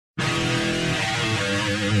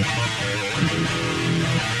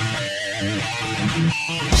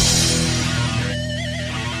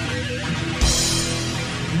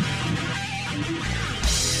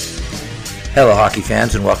Hello, hockey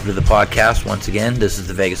fans, and welcome to the podcast once again. This is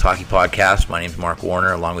the Vegas Hockey Podcast. My name is Mark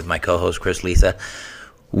Warner, along with my co-host, Chris Letha.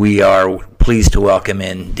 We are pleased to welcome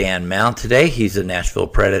in Dan Mount today. He's a Nashville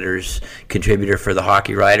Predators contributor for the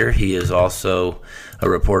Hockey Writer. He is also a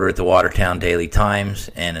reporter at the Watertown Daily Times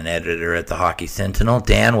and an editor at the Hockey Sentinel.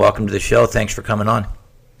 Dan, welcome to the show. Thanks for coming on.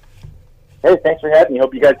 Hey, thanks for having me.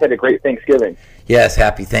 Hope you guys had a great Thanksgiving. Yes,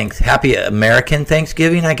 happy American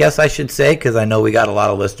Thanksgiving, I guess I should say, because I know we got a lot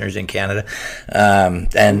of listeners in Canada,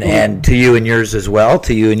 and to you and yours as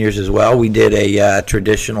well. We did a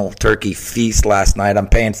traditional turkey feast last night. I'm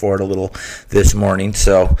paying for it a little this morning,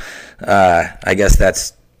 so I guess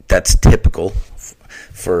that's typical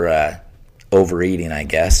for overeating, I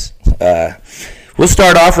guess. We'll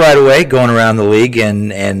start off right away, going around the league and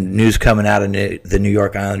news coming out of the New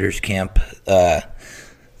York Islanders camp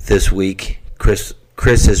this week. Chris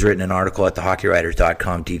has written an article at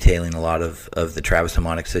thehockeywriters.com detailing a lot of the Travis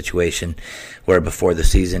Hamonic situation, where before the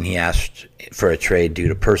season he asked for a trade due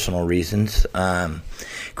to personal reasons.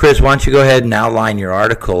 Chris, why don't you go ahead and outline your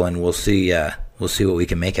article, and we'll see what we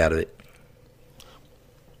can make out of it.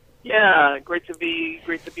 Yeah, great to be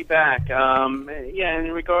back.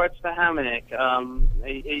 In regards to Hamonic,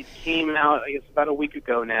 it came out, I guess, about a week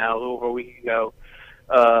ago now, a little over a week ago,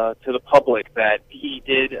 to the public that he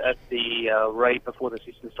did at the right before the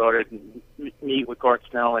season started meet with Gart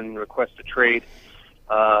Snell and request a trade.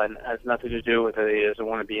 And it has nothing to do with it. He doesn't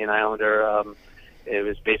want to be an Islander. It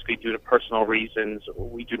was basically due to personal reasons.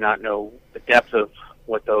 We do not know the depth of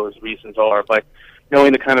what those reasons are, but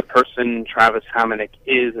knowing the kind of person Travis Hamonic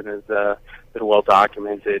is and has been well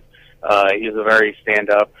documented, he's a very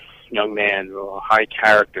stand-up young man, a high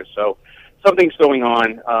character. So something's going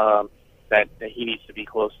on that he needs to be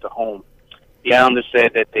close to home. The Islanders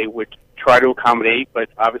said that they would try to accommodate, but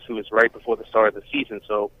obviously it was right before the start of the season,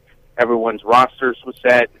 so everyone's rosters was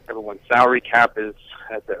set, everyone's salary cap is,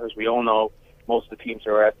 as we all know, most of the teams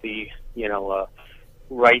are at the,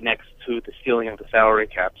 right next to the ceiling of the salary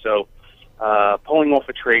cap. So pulling off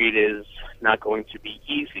a trade is not going to be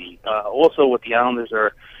easy. Also, what the Islanders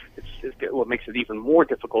are, what makes it even more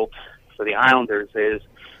difficult for the Islanders is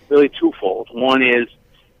really twofold. One is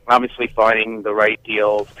obviously finding the right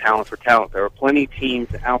deal, talent for talent. There are plenty of teams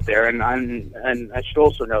out there, and I should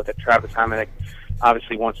also note that Travis Hamonic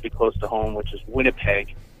obviously wants to be close to home, which is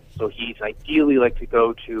Winnipeg. So he's ideally like to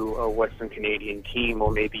go to a Western Canadian team,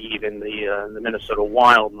 or maybe even the Minnesota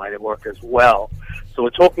Wild might work as well. So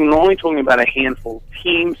we're only talking about a handful of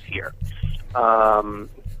teams here.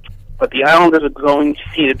 But the Islanders are going to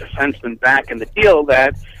need a defenseman back in the deal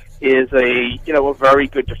that is a very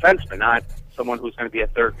good defenseman, not someone who's going to be a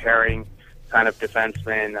third pairing kind of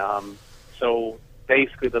defenseman. So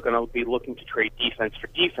basically, they're going to be looking to trade defense for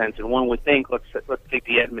defense. And one would think, let's take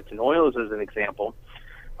the Edmonton Oilers as an example,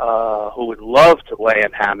 who would love to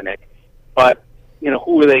land Hamonic, but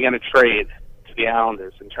who are they going to trade to the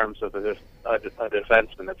Islanders in terms of a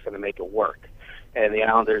defenseman that's going to make it work? And the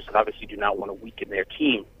Islanders obviously do not want to weaken their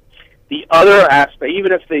team. The other aspect,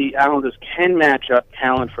 even if the Islanders can match up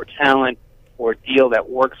talent for talent, or a deal that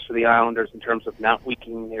works for the Islanders in terms of not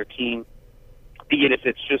weakening their team, be it if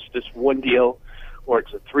it's just this one deal, or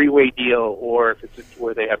it's a three-way deal, or if it's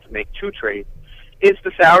where they have to make two trades, is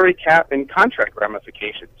the salary cap and contract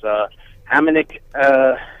ramifications. Hamonic,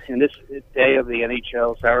 in this day of the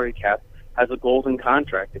NHL salary cap, has a golden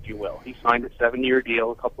contract, if you will. He signed a 7-year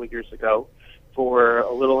deal a couple of years ago for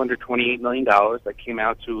a little under $28 million. That came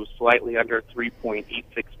out to slightly under $3.86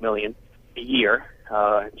 million a year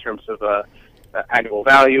in terms of annual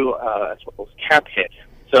value, as well as cap hit.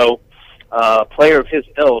 So, player of his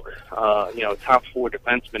ilk, top four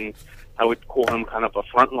defenseman, I would call him kind of a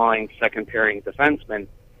frontline second pairing defenseman.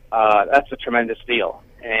 That's a tremendous deal,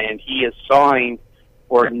 and he is signed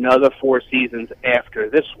for another 4 seasons after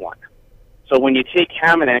this one. So when you take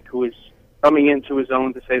Hamonic, who is coming into his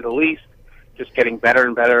own to say the least, just getting better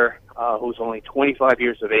and better, who's only 25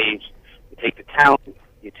 years of age, you take the talent,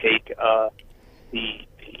 you take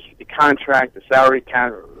the contract, the salary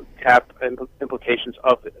cap implications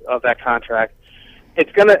of that contract.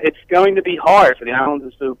 It's going to be hard for the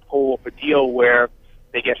Islanders to pull off a deal where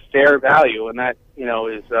they get fair value, and that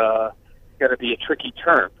is going to be a tricky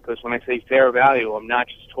term, because when I say fair value, I'm not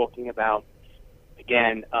just talking about,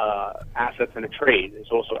 again, assets in a trade.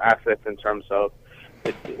 There's also assets in terms of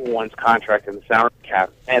one's contract and the salary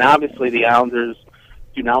cap, and obviously the Islanders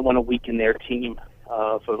do not want to weaken their team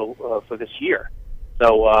for this year.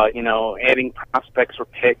 So, adding prospects or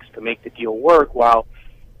picks to make the deal work, while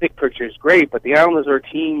big picture is great, but the Islanders are a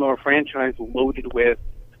team or a franchise loaded with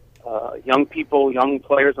young people, young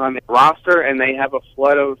players on their roster, and they have a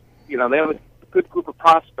flood of, they have a good group of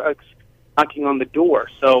prospects knocking on the door.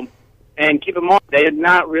 So, and keep in mind, they are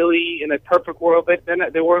not really in a perfect world.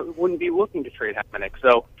 Wouldn't be looking to trade Hamonic.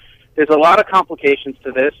 So, there's a lot of complications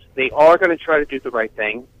to this. They are going to try to do the right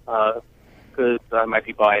thing, because I might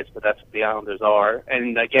be biased, but that's what the Islanders are.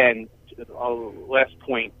 And again, last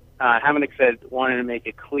point, Hamonic wanted to make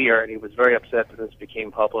it clear, and he was very upset that this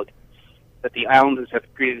became public, that the Islanders have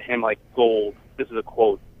treated him like gold. This is a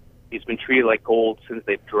quote. He's been treated like gold since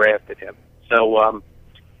they've drafted him. So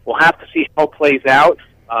we'll have to see how it plays out.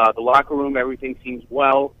 The locker room, everything seems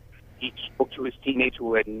well. He spoke to his teammates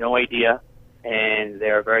who had no idea, and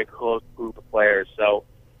they're a very close group of players. So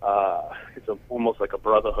it's almost like a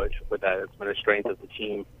brotherhood with that. It's been a strength of the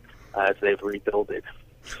team as they've rebuilt it.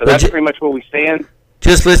 So that's pretty much where we stand.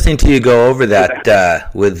 Just listening to you go over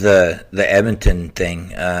that with the Edmonton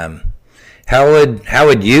thing, how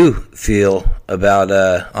would you feel about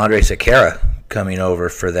Andre Sekera coming over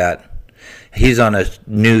for that? He's on a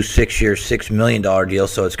new 6-year, $6 million deal,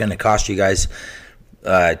 so it's going to cost you guys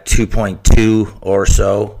 2.2 or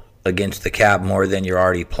so against the cap, more than you're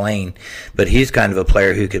already playing. But he's kind of a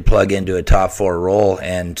player who could plug into a top 4 role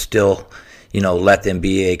and still, let them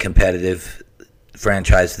be a competitive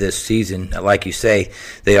franchise this season. Like you say,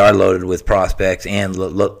 they are loaded with prospects and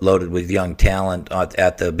loaded with young talent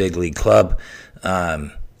at the big league club.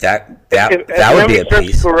 That would be a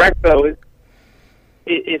piece. Correct, though.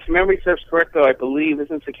 If memory serves correct, though, I believe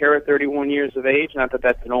isn't Sekera 31 years of age? Not that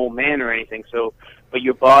that's an old man or anything. So, but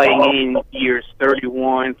you're buying in years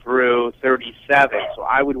 31 through 37. So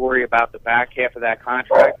I would worry about the back half of that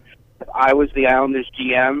contract. If I was the Islanders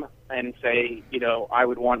GM, and say, I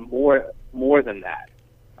would want more than that.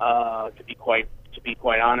 To be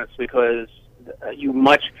quite honest, because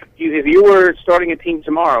if you were starting a team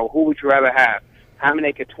tomorrow, who would you rather have?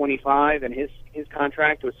 Hamonic at 25 and his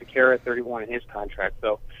contract, or Sekera at 31 and his contract?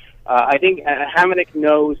 So I think Hamonic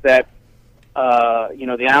knows that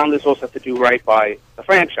the Islanders also have to do right by the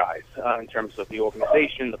franchise in terms of the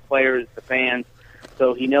organization, the players, the fans.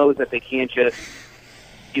 So he knows that they can't just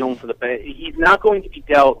deal him for the best. He's not going to be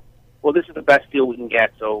dealt, well, this is the best deal we can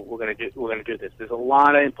get, so we're going to do this. There's a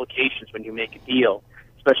lot of implications when you make a deal,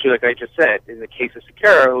 especially like I just said, in the case of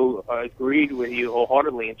Sekera, who agreed with you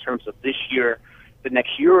wholeheartedly in terms of this year, the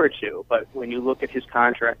next year or two. But when you look at his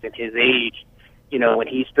contract at his age, when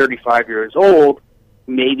he's 35 years old,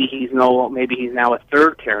 maybe he's now a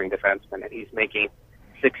third pairing defenseman, and he's making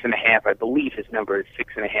 $6.5. I believe his number is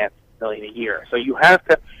 $6.5 million a year. So you have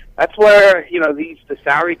to. That's where the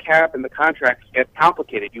salary cap and the contracts get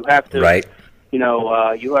complicated. You have to, right.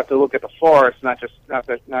 You have to look at the forest, not just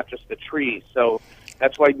the trees. So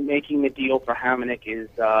that's why making the deal for Hamonic is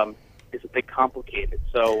a bit complicated.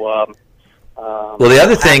 So. Well, the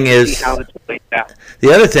other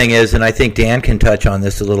thing is, and I think Dan can touch on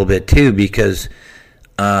this a little bit too, because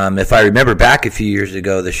if I remember back a few years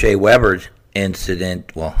ago, the Shea Weber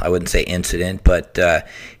incident. Well, I wouldn't say incident, but.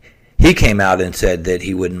 He came out and said that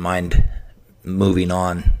he wouldn't mind moving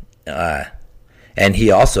on, and he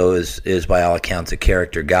also is by all accounts a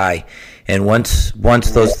character guy. And once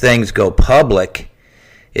those things go public,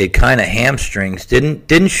 it kind of hamstrings.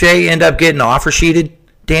 Didn't Shea end up getting offer sheeted,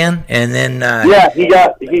 Dan? And then he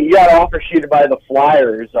got offer sheeted by the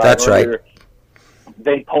Flyers. That's right.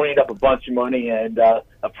 They ponied up a bunch of money, and the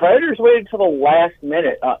Predators waited till the last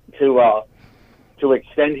minute to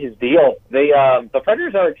extend his deal. The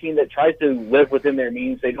Predators are a team that tries to live within their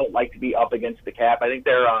means. They don't like to be up against the cap. I think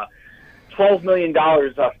they're $12 million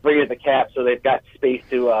free of the cap, so they've got space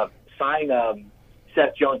to sign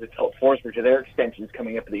Seth Jones and Philip Forsberg to their extensions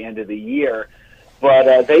coming up at the end of the year.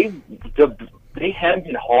 But they hemmed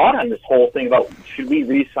and hawed on this whole thing about should we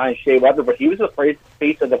re-sign Shea Weber, but he was the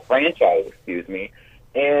face of the franchise,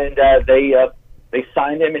 and they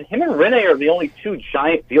signed him, and him and Rene are the only two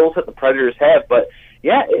giant deals that the Predators have. But,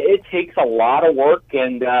 yeah, it takes a lot of work,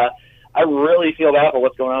 and I really feel bad about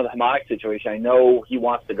what's going on with the Hamonic situation. I know he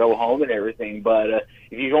wants to go home and everything, but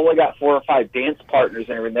if you've only got 4 or 5 dance partners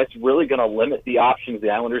and everything, that's really going to limit the options the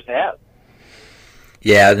Islanders have.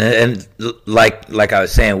 Yeah, and like I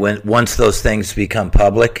was saying, once those things become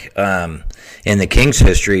public, in the Kings'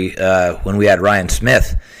 history, when we had Ryan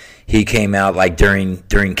Smith, he came out like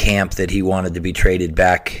during camp that he wanted to be traded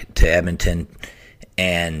back to Edmonton,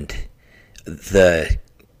 and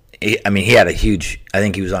he had a huge. I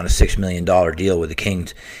think he was on a $6 million deal with the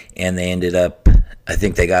Kings, and they ended up. I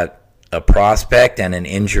think they got a prospect and an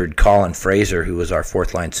injured Colin Fraser, who was our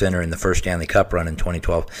fourth line center in the first Stanley Cup run in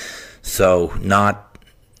 2012. So not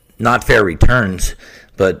fair returns,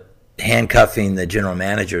 but handcuffing the general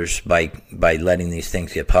managers by letting these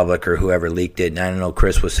things get public, or whoever leaked it. And I don't know,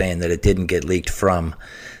 Chris was saying that it didn't get leaked from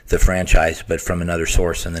the franchise, but from another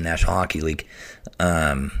source in the National Hockey League.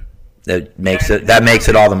 That makes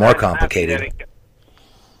it all the more complicated.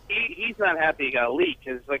 He's not happy he got a leak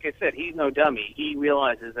because, like I said, he's no dummy. He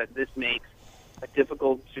realizes that this makes a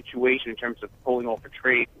difficult situation in terms of pulling off a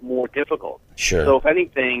trade more difficult. Sure. So, if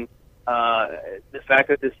anything, the fact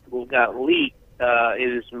that this got leaked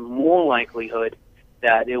is more likelihood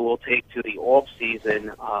that it will take to the off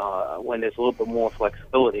season when there's a little bit more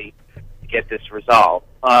flexibility to get this resolved.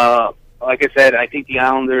 Like I said, I think the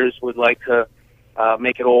Islanders would like to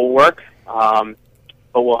make it all work, but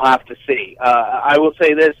we'll have to see. I will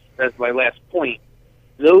say this as my last point.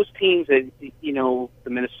 Those teams that, the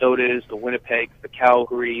Minnesotas, the Winnipegs, the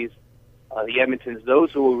Calgarys, the Edmontons,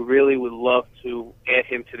 those who really would love to add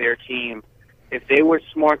him to their team, if they were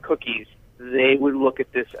smart cookies, they would look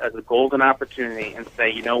at this as a golden opportunity and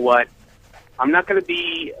say, you know what, I'm not going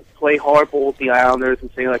to play hardball with the Islanders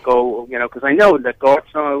and say, like, because I know that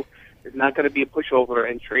Garceau is not going to be a pushover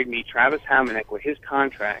and trade me Travis Hamonic with his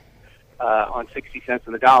contract on 60 cents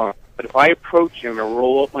on the dollar. But if I approach him and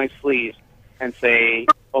roll up my sleeves and say,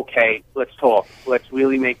 okay, let's talk, let's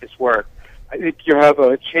really make this work, I think you have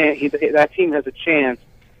a chance. That team has a chance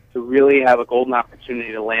to really have a golden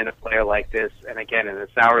opportunity to land a player like this. And again, in the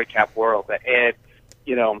salary cap world, that Ed,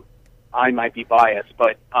 I might be biased,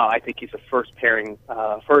 but I think he's a first pairing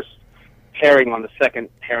on the second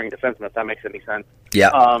pairing defenseman, if that makes any sense. Yeah.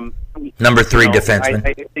 Number 3 defenseman.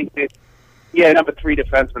 I think that, number 3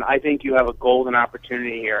 defenseman. I think you have a golden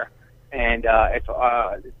opportunity here, and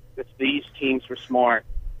if these teams were smart,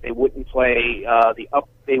 they wouldn't play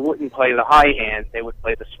They wouldn't play the high hand. They would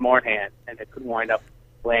play the smart hand, and it could wind up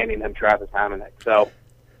landing them Travis Hamonic. So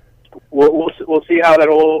we'll see how that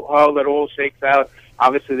all shakes out.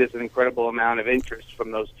 Obviously, there's an incredible amount of interest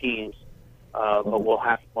from those teams, but we'll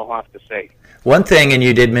have to see. One thing, and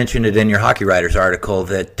you did mention it in your Hockey Writers article,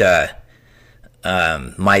 that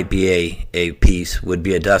might be a piece, would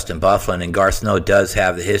be a Dustin Byfuglien, and Garceau does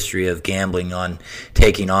have the history of gambling on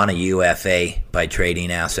taking on a UFA by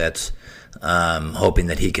trading assets, hoping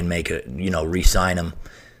that he can re-sign him.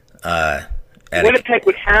 Winnipeg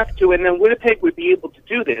would have to, and then Winnipeg would be able to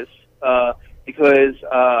do this because,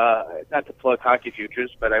 not to plug Hockey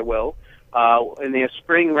Futures, but I will, in their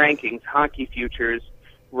spring rankings, Hockey Futures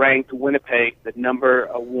ranked Winnipeg the number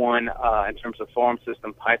 1 in terms of farm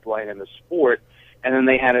system pipeline in the sport, and then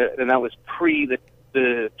and that was pre the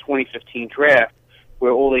 2015 draft,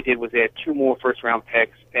 where all they did was add 2 more first-round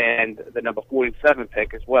picks and the number 47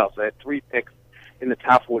 pick as well. So they had 3 picks in the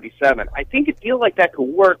top 47. I think a deal like that could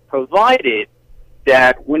work, provided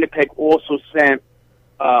that Winnipeg also sent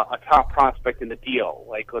a top prospect in the deal.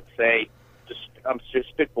 Like, let's say, I'm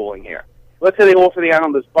just spitballing here. Let's say they offer the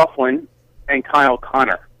Islanders Byfuglien and Kyle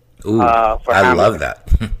Connor. Ooh, I love that.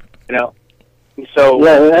 So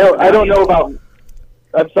I don't know about.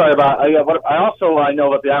 I'm sorry about. I know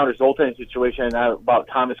about the Islanders goaltending situation, about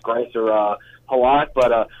Thomas Greiss or Halak,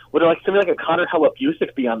 but would something like a Connor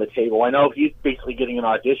Hellebuyck be on the table? I know he's basically getting an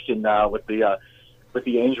audition with the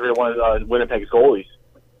injury of one of Winnipeg's goalies.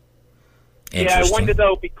 Yeah, I wonder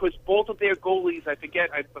though, because both of their goalies, I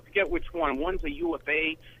forget which one. One's a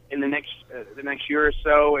UFA in the next year or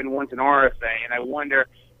so, and one's an RFA. And I wonder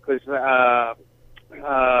because the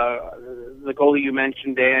goalie you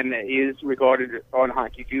mentioned, Dan, is regarded on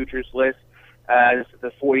Hockey Futures list as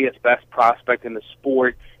the 40th best prospect in the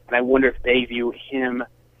sport, and I wonder if they view him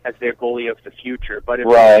as their goalie of the future. But if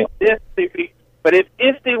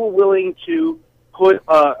they were willing to put,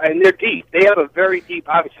 and they're deep. They have a very deep.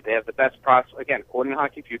 Obviously, they have the best prospect. Again, according to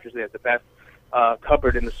Hockey Futures, they have the best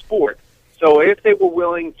cupboard in the sport. So, if they were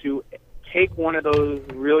willing to take one of those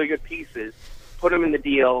really good pieces, put them in the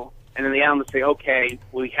deal, and then the Islanders say, "Okay,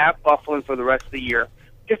 we have Byfuglien for the rest of the year.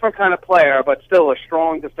 Different kind of player, but still a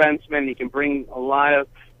strong defenseman. He can bring a lot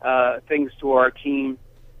of things to our team.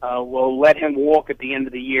 We'll let him walk at the end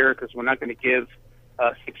of the year because we're not going to give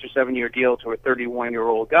a 6 or 7 year deal to a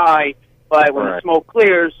 31-year-old guy." But when the smoke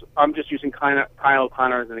clears, I'm just using Kyle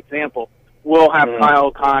Connor as an example. We'll have Kyle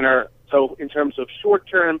Connor. So in terms of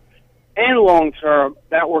short-term and long-term,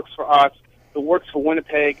 that works for us. It works for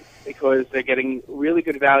Winnipeg because they're getting really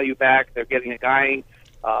good value back. They're getting a guy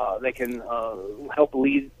that can help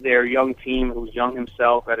lead their young team who's young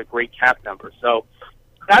himself at a great cap number. So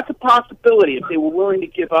that's a possibility if they were willing to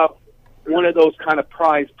give up one of those kind of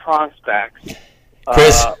prize prospects.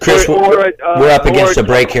 Chris, we're up against a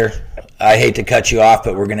break here. I hate to cut you off,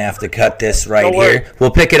 but we're going to have to cut this right here.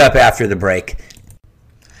 We'll pick it up after the break.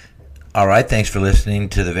 All right, thanks for listening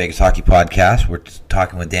to the Vegas Hockey Podcast. We're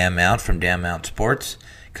talking with Dan Mount from Dan Mount Sports.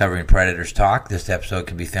 covering Predators Talk. This episode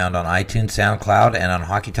can be found on iTunes, SoundCloud, and on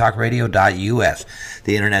HockeyTalkRadio.us,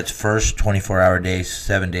 the internet's first 24-hour day,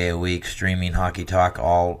 7-day-a-week streaming hockey talk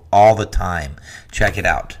all the time. Check it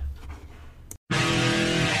out.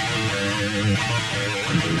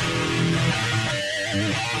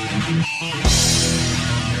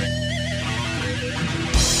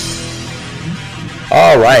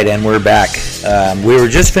 All right, and we're back. We were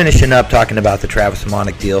just finishing up talking about the Travis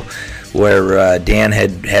Hamonic deal, where Dan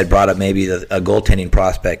had brought up maybe a goaltending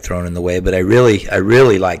prospect thrown in the way, but I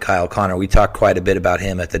really like Kyle Connor. We talked quite a bit about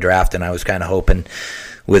him at the draft, and I was kind of hoping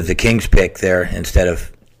with the Kings pick there, instead of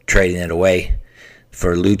trading it away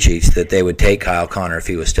for Lucic, that they would take Kyle Connor if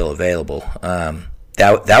he was still available.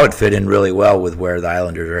 That would fit in really well with where the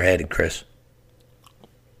Islanders are headed, Chris.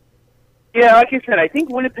 Yeah, like I said, I think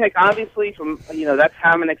Winnipeg, obviously, that's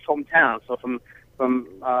Hamonic's hometown. So from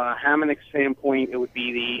Hamonic's standpoint, it would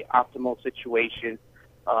be the optimal situation.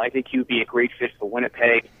 I think he would be a great fit for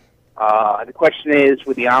Winnipeg. The question is,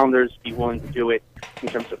 would the Islanders be willing to do it in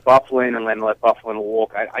terms of Bufflin and then let Bufflin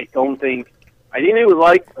walk? I think they would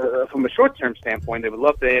like, from a short-term standpoint, they would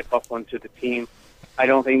love to add Bufflin to the team. I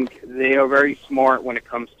don't think they are very smart when it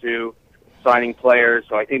comes to signing players,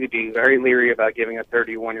 so I think they'd be very leery about giving a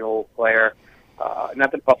 31-year-old player.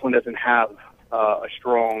 Not that Bufflin doesn't have a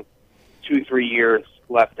strong 2-3 years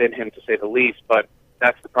left in him, to say the least, but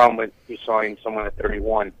that's the problem with you signing someone at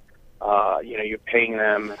 31. You're paying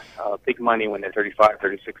them big money when they're 35,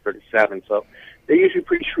 36, 37, so they're usually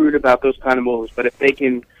pretty shrewd about those kind of moves, but if they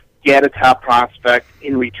can get a top prospect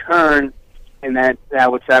in return, and that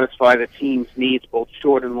would satisfy the team's needs both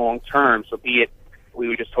short and long term, so be it, we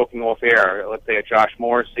were just talking off air, let's say a Josh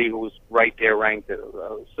Morrissey, who's right there ranked at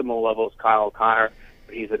a similar level as Kyle Connor,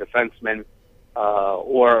 but he's a defenseman,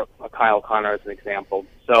 or a Kyle Connor as an example.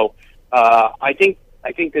 So I think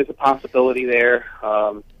there's a possibility there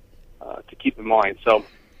to keep in mind. So,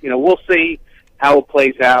 we'll see how it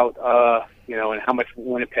plays out, and how much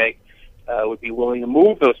Winnipeg would be willing to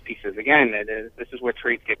move those pieces. Again, this is where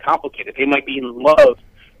trades get complicated. They might be in love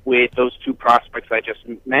with those two prospects I just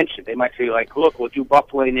mentioned. They might say, like, look, we'll do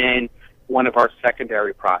Bufflin in one of our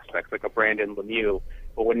secondary prospects, like a Brandon Lemieux,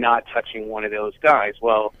 but we're not touching one of those guys.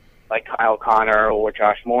 Well, like Kyle Connor or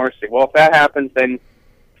Josh Morrissey. Well, if that happens, then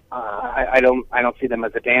I don't see them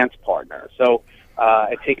as a dance partner. So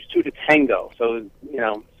it takes two to tango. So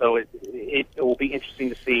it will be interesting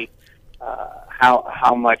to see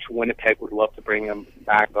how much Winnipeg would love to bring him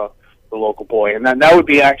back, the local boy, and that would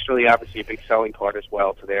be actually obviously a big selling card as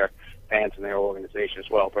well to their fans and their organization as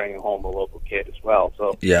well, bringing home a local kid as well.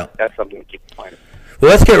 So yeah, that's something to keep in mind.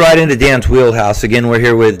 Well, let's get right into Dan's wheelhouse. Again, we're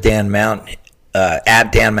here with Dan Mount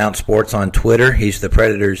at Dan Mount Sports on Twitter. He's the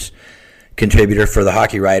Predators contributor for the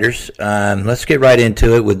Hockey Writers. Let's get right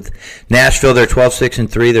into it with Nashville. They're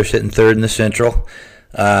 12-6-3. They're sitting third in the Central,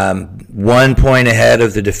 1 point ahead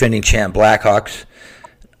of the defending champ Blackhawks.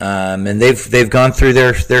 And they've gone through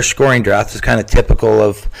their scoring droughts. It's kind of typical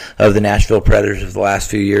of the Nashville Predators of the last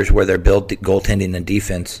few years, where they're built goaltending and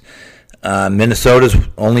defense. Minnesota's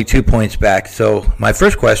only 2 points back. So my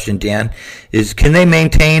first question, Dan, is can they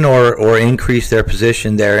maintain or increase their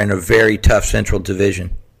position there in a very tough Central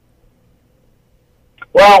Division?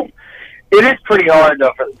 Well, it is pretty hard.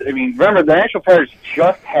 Remember, the Nashville Predators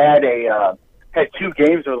just had two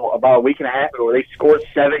games about a week and a half ago where they scored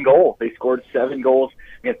 7 goals. They scored 7 goals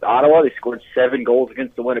against Ottawa. They scored 7 goals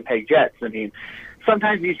against the Winnipeg Jets.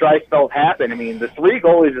 Sometimes these dry spells happen. The 3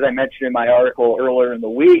 goalies, as I mentioned in my article earlier in the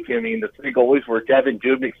week, the 3 goalies were Devin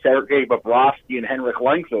Dubnyk, Sergei Bobrovsky, and Henrik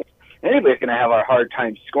Lundqvist. Anybody's going to have a hard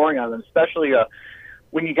time scoring on them, especially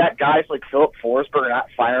when you got guys like Philip Forsberg not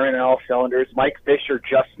firing on all cylinders. Mike Fisher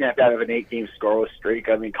just snapped out of an 8-game scoreless streak.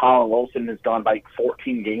 Colin Wilson has gone by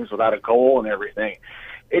 14 games without a goal and everything.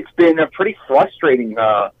 It's been pretty frustrating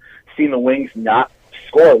seeing the Wings not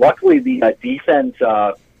score. Luckily, the defense,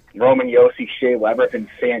 Roman Josi, Shea Weber, have been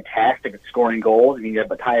fantastic at scoring goals. You have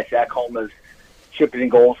Matthias Ekholm is chipping in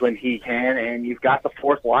goals when he can, and you've got the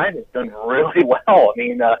fourth line that's done really well.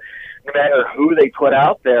 No matter who they put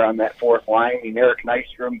out there on that fourth line, Eric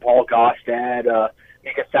Nystrom, Paul Gostad,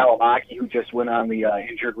 Mika Salamaki, who just went on the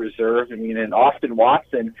injured reserve, and Austin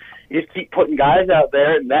Watson. You just keep putting guys out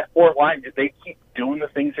there, and that fourth line, they keep doing the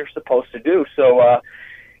things they're supposed to do. So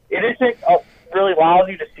it isn't really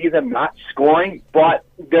lousy to see them not scoring, but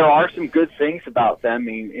there are some good things about them.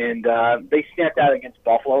 They snapped out against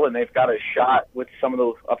Buffalo, and they've got a shot with some of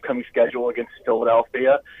the upcoming schedule against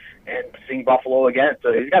Philadelphia and seeing Buffalo again.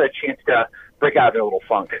 So they've got a chance to break out of their little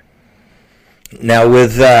funk. Now,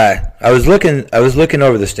 with I was looking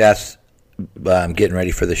over the stats, getting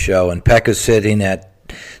ready for the show, and Pekka's sitting at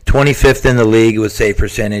 25th in the league with save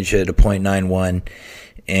percentage at a .91,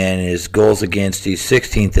 and his goals against, he's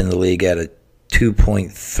 16th in the league at a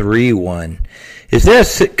 2.31. Is there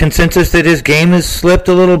a consensus that his game has slipped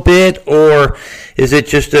a little bit, or is it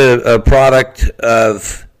just a product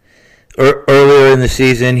of earlier in the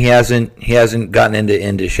season he hasn't gotten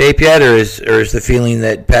into shape yet, or is the feeling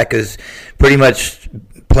that Peck is pretty much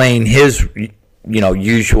playing his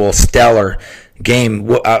usual stellar game,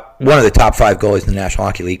 one of the top 5 goalies in the National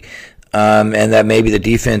Hockey League, and that maybe the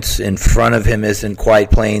defense in front of him isn't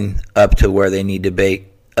quite playing up to where they need to be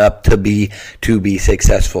to be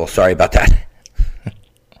successful? Sorry about that.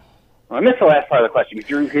 I missed the last part of the question. Could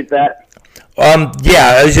you repeat that?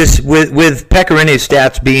 Yeah, I was just with Pecorini's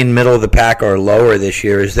stats being middle of the pack or lower this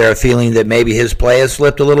year. Is there a feeling that maybe his play has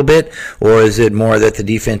slipped a little bit, or is it more that the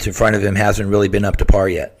defense in front of him hasn't really been up to par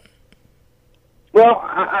yet? Well,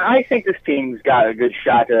 I think this team's got a good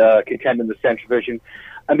shot to contend in the Central Division.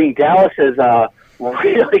 I mean, Dallas has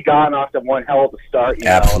really gone off to one hell of a start.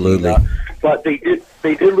 Absolutely. But they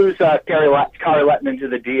did lose Kari Lettman to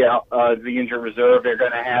the DL, the injured reserve. They're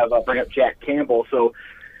going to have bring up Jack Campbell. So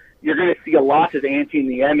you're going to see a lot of Antti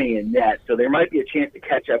Niemi in net. So there might be a chance to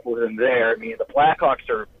catch up with him there. I mean, the Blackhawks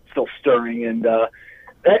are still stirring, and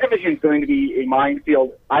that division is going to be a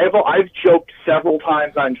minefield. I've joked several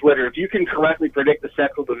times on Twitter, if you can correctly predict the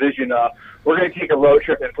Central Division, we're going to take a road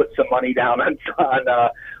trip and put some money down on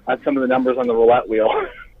some of the numbers on the roulette wheel.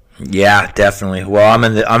 Yeah, definitely. Well, I'm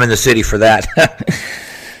in the city for that.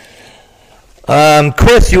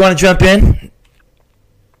 Chris, you want to jump in?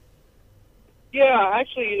 Yeah,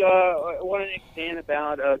 actually, I want to expand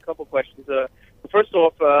about a couple questions. First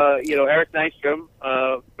off, Eric Nystrom,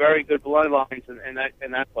 very good bloodlines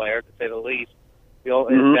in that player, to say the least. His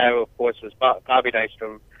dad, of course, was Bobby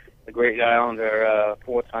Nystrom, the great Islander,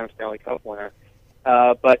 4-time Stanley Cup winner.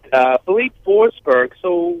 But Philippe Forsberg,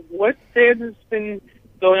 so what has been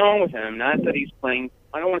going on with him? Not that he's playing,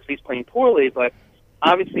 I don't want to say he's playing poorly, but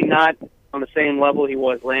obviously not on the same level he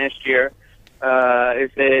was last year.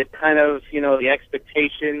 Is it kind of, the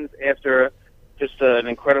expectations after just an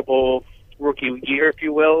incredible rookie year, if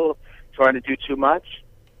you will, trying to do too much?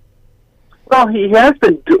 Well, he has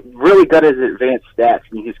been really good at his advanced stats.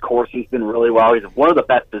 I mean, his Corsi's been really well. He's one of the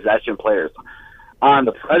best possession players on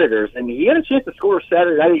the Predators, and he had a chance to score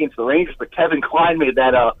Saturday night against the Rangers, but Kevin Klein made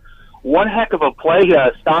that one heck of a play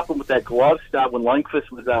to stop him with that glove stop when Lundqvist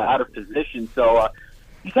was out of position. So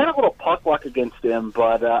he's had a little puck luck against him,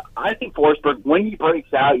 but I think Forsberg, when he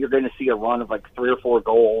breaks out, you're going to see a run of like 3 or 4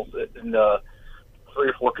 goals in 3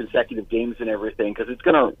 or 4 consecutive games and everything, because it's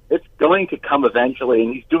going to come eventually,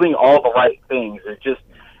 and he's doing all the right things.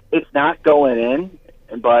 It's not going in,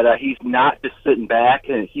 but he's not just sitting back,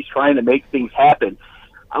 and he's trying to make things happen.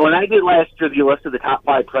 When I did last year the list of the top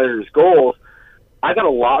 5 Predators goals, I got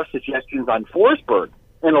a lot of suggestions on Forsberg,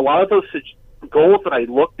 and a lot of those goals that I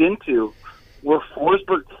looked into were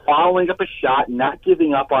Forsberg following up a shot, not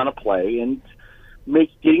giving up on a play, and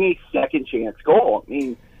getting a second chance goal. I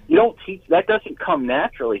mean, you don't teach that; doesn't come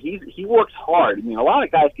naturally. He works hard. I mean, a lot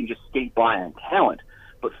of guys can just skate by on talent,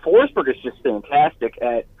 but Forsberg is just fantastic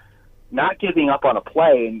at not giving up on a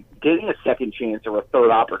play and getting a second chance or a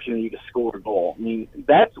third opportunity to score a goal. I mean,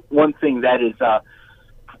 that's one thing that is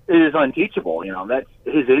unteachable. That's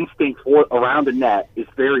his instinct around the net is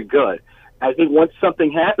very good. I think once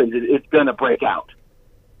something happens, it's going to break out.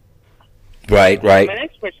 Right. My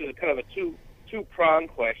next question is kind of a two-pronged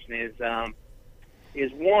question.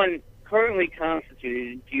 Is one currently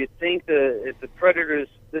constituted? Do you think if the Predators,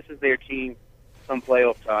 this is their team, come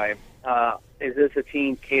playoff time, is this a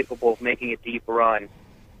team capable of making a deep run,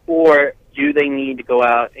 or do they need to go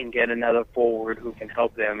out and get another forward who can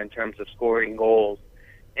help them in terms of scoring goals?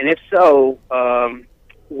 And if so,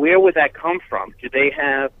 where would that come from? Do they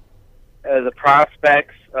have the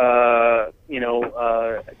prospects, to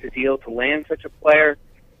deal to land such a player?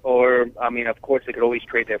 Or, I mean, of course, they could always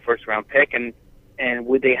trade their first-round pick, and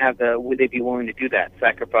would they be willing to do that,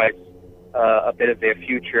 sacrifice a bit of their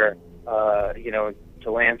future,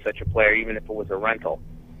 to land such a player, even if it was a rental?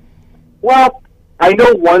 Well, I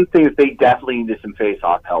know one thing is they definitely need some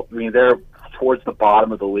face-off help. I mean, they're towards the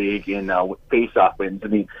bottom of the league in face-off wins. I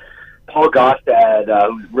mean, Paul Gostad,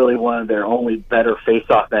 who's really one of their only better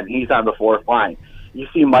face-off men, he's on the 4th line. You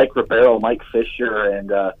see Mike Ribeiro, Mike Fisher,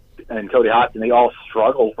 and Cody Hodgson, they all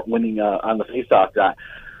struggle for winning on the face-off guy.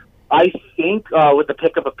 I think with the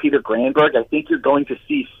pickup of Peter Granberg, I think you're going to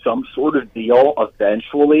see some sort of deal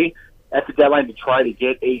eventually at the deadline to try to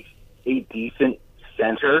get a decent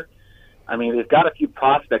center. I mean, they've got a few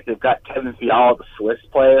prospects. They've got Kevin Fiala, the Swiss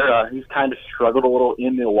player. He's kind of struggled a little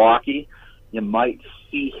in Milwaukee. You might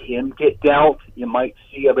see him get dealt. You might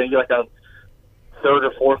see maybe like a third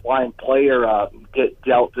or fourth line player get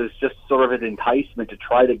dealt as just sort of an enticement to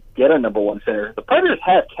try to get a number one center. The Predators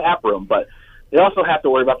have cap room, but they also have to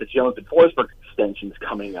worry about the Jones and Forsberg extensions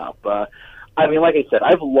coming up. I mean, like I said,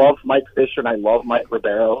 I've loved Mike Fisher and I love Mike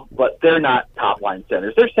Ribeiro, but they're not top line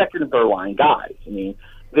centers. They're second and third line guys. I mean,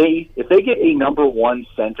 if they get a number one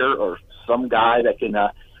center or some guy that can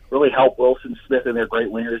really help Wilson Smith and their great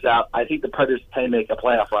wingers out, I think the Predators can make a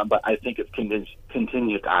playoff run, but I think it's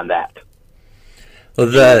contingent on that. Well,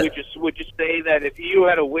 would you say that if you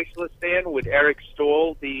had a wish list, Dan, would Eric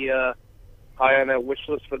Stoll be high on that wish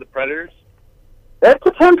list for the Predators? That's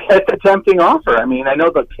a tempting offer. I mean, I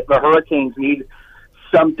know the Hurricanes need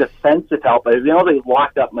some defensive help, but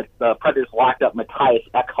the Predators locked up Matthias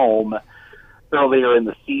Ekholm earlier in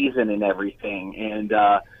the season and everything, and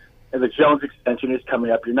the Jones extension is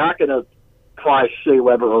coming up. You're not going to try Shea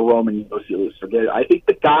Weber or Roman Josi. Forget it. I think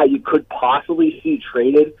the guy you could possibly see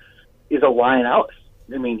traded is a Ryan Ellis.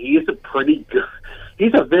 I mean, he's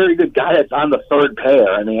a very good guy that's on the third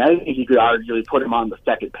pair. I mean, I think you could arguably put him on the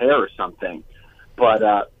second pair or something.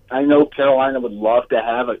 But I know Carolina would love to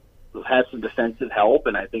have some defensive help,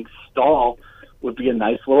 and I think Stahl would be a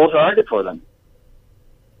nice little target for them.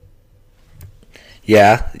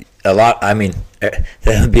 Yeah, a lot. I mean, that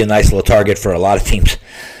would be a nice little target for a lot of teams.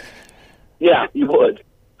 Yeah, you would.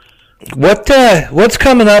 What's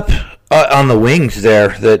coming up on the wings there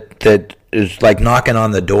that is like knocking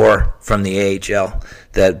on the door from the AHL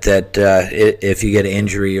that if you get an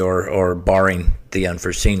injury or barring the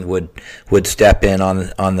unforeseen would step in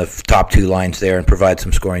on the top two lines there and provide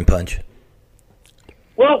some scoring punch?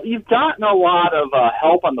 Well, you've gotten a lot of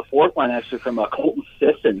help on the fourth line actually from Colton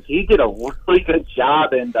Sissons. He did a really good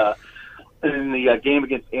job in the game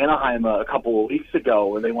against Anaheim a couple of weeks ago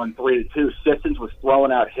when they won 3-2. Sissons was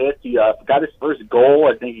throwing out hits. He got his first goal,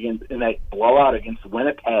 I think, in that blowout against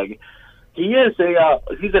Winnipeg. He's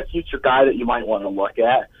a future guy that you might want to look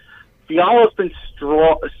at. Fialo's been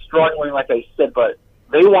struggling, like I said, but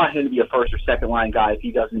they want him to be a first or second line guy if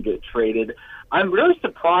he doesn't get traded. I'm really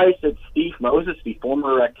surprised that Steve Moses, the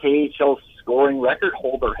former KHL scoring record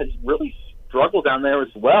holder, has really struggled down there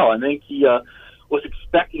as well. I think he was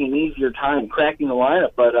expecting an easier time cracking the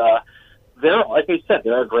lineup, but like I said,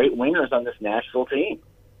 there are great wingers on this Nashville team.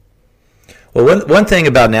 Well, one thing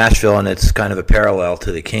about Nashville, and it's kind of a parallel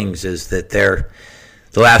to the Kings, is that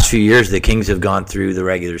the last few years the Kings have gone through the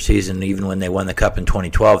regular season. Even when they won the Cup in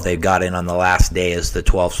 2012, they got in on the last day as the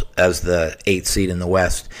 8th seed in the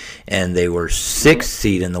West, and they were 6th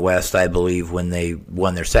seed in the West, I believe, when they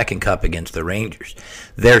won their second Cup against the Rangers.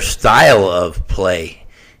 Their style of play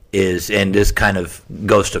is, and this kind of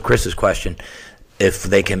goes to Chris's question, if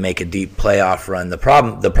they can make a deep playoff run. The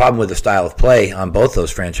problem with the style of play on both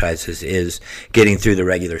those franchises is getting through the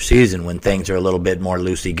regular season when things are a little bit more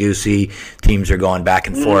loosey-goosey. Teams are going back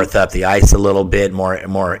and forth up the ice a little bit,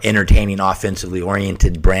 more entertaining, offensively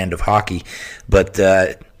oriented brand of hockey. But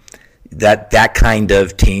that kind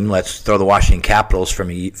of team, let's throw the Washington Capitals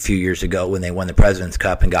from a few years ago when they won the President's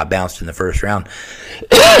Cup and got bounced in the first round.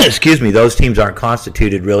 Excuse me, those teams aren't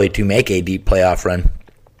constituted really to make a deep playoff run.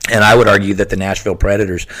 And I would argue that the Nashville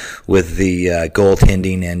Predators, with the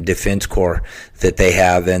goaltending and defense core that they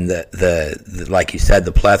have, and the like you said,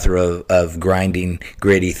 the plethora of grinding,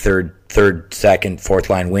 gritty third, second, fourth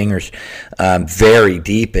line wingers, very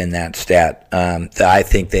deep in that stat. I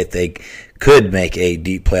think that they could make a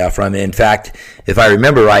deep playoff run. In fact, if I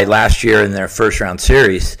remember right, last year in their first round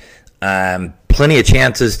series, plenty of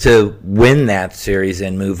chances to win that series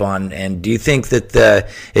and move on. And do you think that the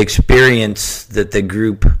experience that the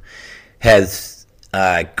group has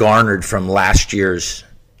garnered from last year's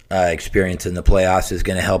experience in the playoffs is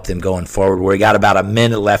going to help them going forward? We got about a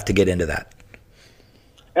minute left to get into that.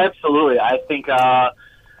 Absolutely. I think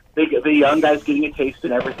the young guys getting a taste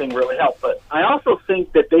and everything really helped. But I also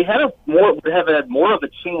think that they have had more of a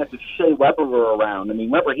chance if Shea Weber were around. I mean,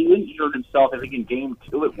 remember, he injured himself, I think, in Game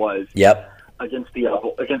 2 it was. Yep. Against the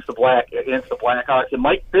Blackhawks, and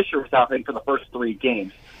Mike Fisher was out, I think, for the first 3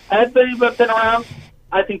 games. Had they been around,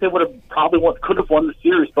 I think they would have could have won the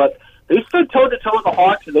series. But they stood toe to toe with the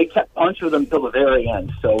Hawks, and they kept punching them until the very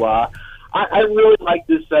end. So I really like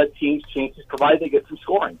this team's chances, provided they get some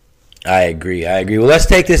scoring. I agree. Well, let's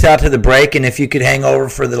take this out to the break, and if you could hang over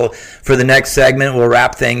for the next segment, we'll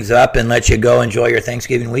wrap things up and let you go enjoy your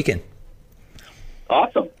Thanksgiving weekend.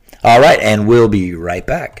 Awesome. All right, and we'll be right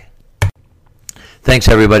back. Thanks,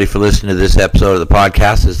 everybody, for listening to this episode of the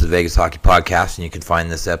podcast. This is the Vegas Hockey Podcast, and you can find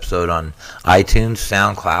this episode on iTunes,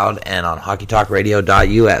 SoundCloud, and on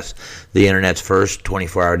hockeytalkradio.us, the Internet's first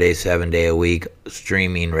 24-hour day, 7-day-a-week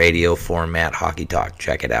streaming radio format hockey talk.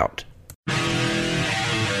 Check it out.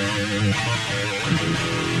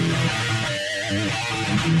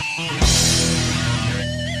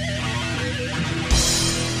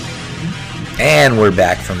 And we're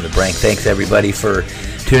back from the break. Thanks, everybody, for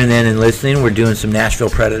tuning in and listening. We're doing some Nashville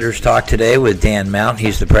Predators talk today with Dan Mount.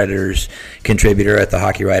 He's the Predators contributor at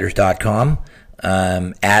thehockeywriters.com.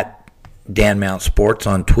 At Dan Mount Sports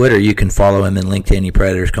on Twitter. You can follow him and link to any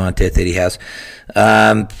Predators content that he has.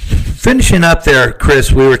 Finishing up there,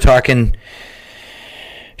 Chris, we were talking.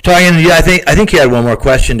 Yeah, I think you had one more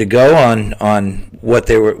question to go on where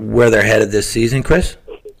they're headed this season, Chris.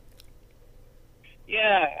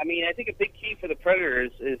 Yeah, I mean, I think a big key for the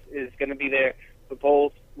Predators is going to be there for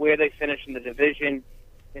both where they finish in the division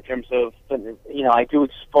in terms of, I do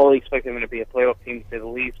fully expect them to be a playoff team to say the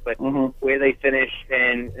least, but where they finish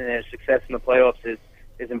and their success in the playoffs is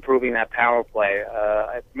improving that power play.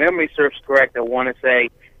 If memory serves correct, I want to say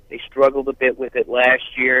they struggled a bit with it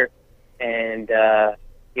last year, and,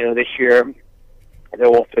 this year they're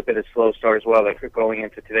all a bit of a slow start as well. They're going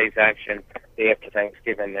into today's action day after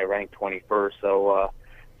Thanksgiving. They're ranked 21st. So,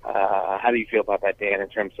 how do you feel about that, Dan, in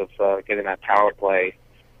terms of getting that power play,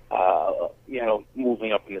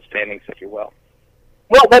 moving up in the standings, if you will?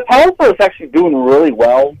 Well, that power play was actually doing really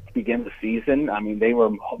well to begin the season. I mean, they were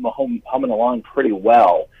humming along pretty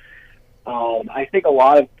well. I think a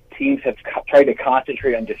lot of teams have tried to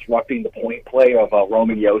concentrate on disrupting the point play of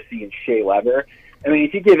Roman Josi and Shea Weber. I mean,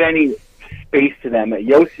 if you give any space to them,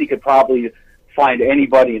 Josi could probably find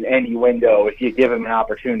anybody in any window if you give him an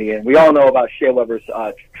opportunity. And we all know about Shea Weber's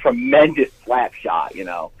tremendous slap shot,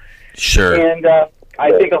 Sure. And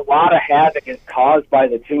I think a lot of havoc is caused by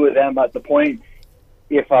the two of them at the point.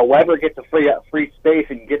 If Weber gets a free space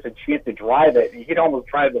and gets a chance to drive it, he can almost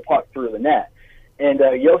drive the puck through the net. And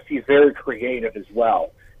Josi is very creative as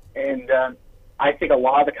well. And I think a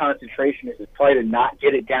lot of the concentration is to try to not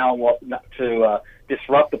get it down to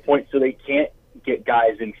disrupt the point so they can't get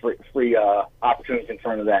guys in free opportunities in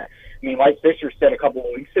front of that. I mean, like Fisher said a couple of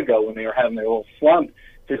weeks ago when they were having their little slump,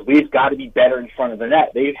 says we've got to be better in front of the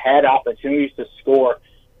net. They've had opportunities to score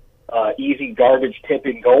easy garbage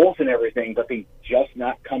tipping goals and everything, but they just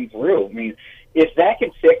not come through. I mean, if that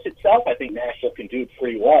can fix itself, I think Nashville can do it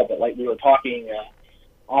pretty well. But like we were talking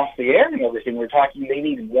off the air and everything, we're talking they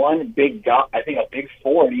need one big guy, I think a big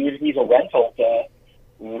forward, even if he's a rental, to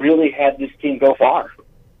really have this team go far.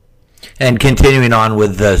 And continuing on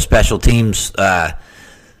with the special teams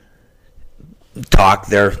talk,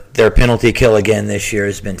 their penalty kill again this year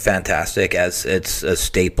has been fantastic, as it's a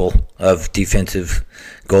staple of defensive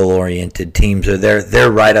goal-oriented teams.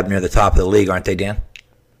 They're right up near the top of the league, aren't they, Dan?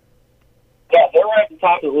 Yeah, they're right at the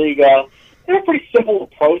top of the league. They're a pretty simple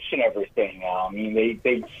approach and everything. I mean,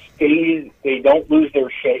 they don't lose their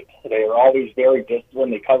shape. They are always very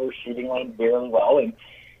disciplined. They cover shooting lane very well, and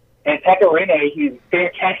Pecorine, he's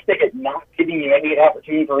fantastic at not giving you any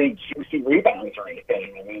opportunity for any juicy rebounds or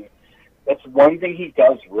anything. I mean, that's one thing he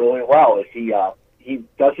does really well is he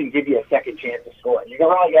doesn't give you a second chance to score. You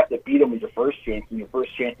don't really have to beat him with your first chance, and your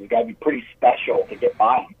first chance has got to be pretty special to get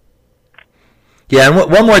by him. Yeah,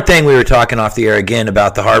 and one more thing we were talking off the air again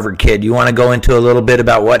about the Harvard kid. You want to go into a little bit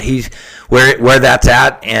about what where that's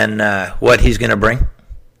at and what he's going to bring?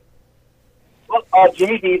 Well,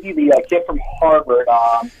 Jimmy Beasley, the kid from Harvard,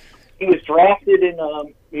 he was drafted in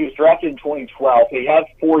 2012. He has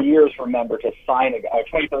 4 years, remember, to sign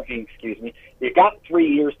 2013. Excuse me. You've got 3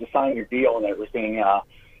 years to sign your deal and everything out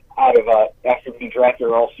of after being drafted,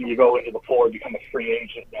 or else you go into the pool and become a free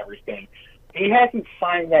agent and everything. He hasn't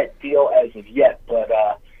signed that deal as of yet, but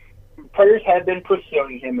players have been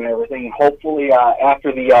pursuing him and everything. And hopefully,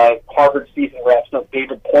 after the Harvard season wraps up,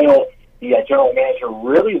 David Poyle, the general manager,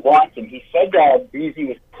 really wants him. He said that Beasley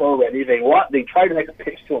was pro-ready. They tried to make a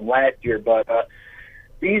pitch to him last year, but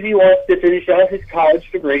Beasley wants to finish out his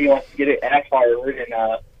college degree. He wants to get it at Harvard.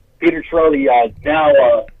 And Peter Chiarelli,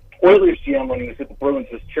 now Oilers GM, when he was at the Bruins,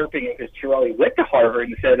 was chirping him because Chiarelli went to Harvard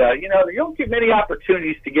and said, you don't get many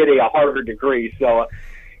opportunities to get a Harvard degree. So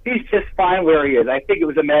he's just fine where he is. I think it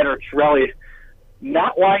was a matter of Chiarelli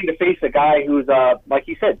not wanting to face a guy who's, like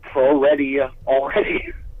you said, pro-ready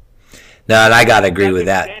already. No, and I got to agree with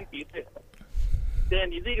that. Dan,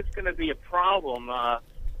 do you think it's going to be a problem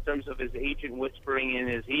in terms of his agent whispering in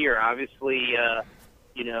his ear? Obviously,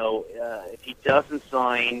 if he doesn't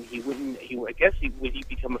sign, he wouldn't. I guess he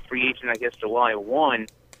become a free agent? I guess July 1,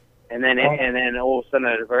 and then all of a sudden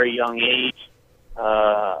at a very young age,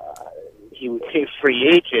 he would be a free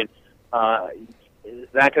agent. Is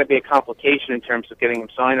that going to be a complication in terms of getting him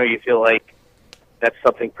signed, or you feel like that's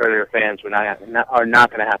something Predator fans are not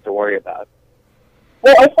going to have to worry about?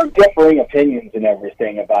 Well, I've heard differing opinions and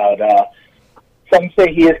everything about. Some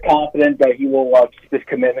say he is confident that he will keep his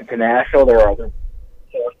commitment to Nashville. There are other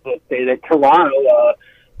sources that say that Toronto,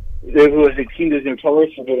 who is a team that's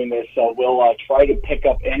notorious for doing this, will try to pick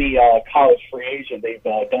up any college free agent. They've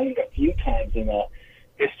done it a few times in the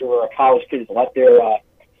history where college kids let their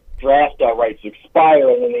draft rights expire,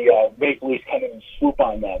 and then the Maple Leafs come in and swoop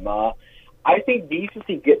on them. I think Beasley, if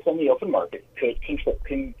he gets on the open market, could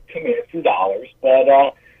commit a few dollars. But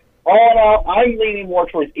all in all, I'm leaning more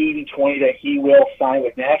towards 80-20 that he will sign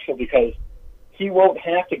with Nashville because he won't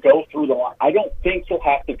have to go through the line. I don't think he'll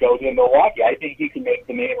have to go to Milwaukee. I think he can make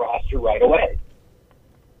the main roster right away.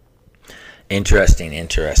 Interesting.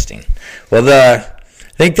 Well, I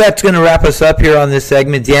think that's going to wrap us up here on this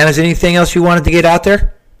segment. Dan, is there anything else you wanted to get out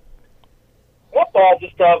there? Yep,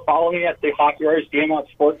 just follow me at the Hockey Writers. DanMount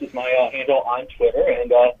Sports is my handle on Twitter.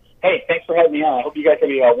 And, hey, thanks for having me on. I hope you guys have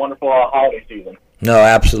a wonderful holiday season. No,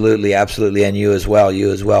 absolutely, and you as well.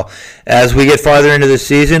 As we get farther into the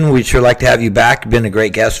season, we'd sure like to have you back. You've been a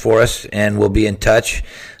great guest for us, and we'll be in touch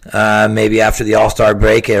maybe after the All-Star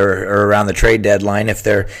break or around the trade deadline. If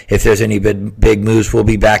there's any big moves, we'll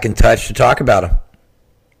be back in touch to talk about them.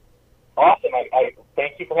 Awesome. I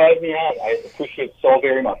thank you for having me on. I appreciate it so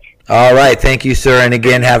very much. All right. Thank you, sir. And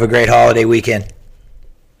again, have a great holiday weekend.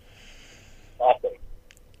 Awesome.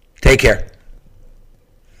 Take care.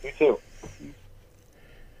 You too.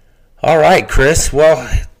 All right, Chris. Well,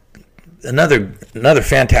 another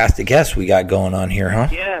fantastic guest we got going on here, huh?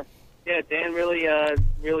 Yeah. Dan really that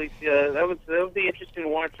was the interesting to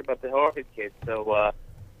watch about the Harvard kids. So,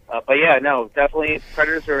 but yeah, no, definitely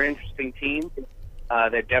Predators are an interesting team.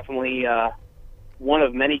 They're definitely one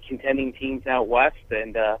of many contending teams out west,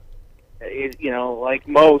 and like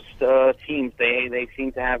most teams, they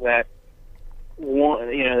seem to have that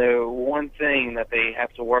one thing that they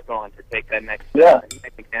have to work on to take that next step. I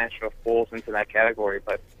think Nashville falls into that category,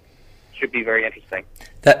 but should be very interesting.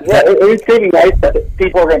 It's going to be nice that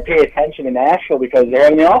people are going to pay attention to Nashville because they're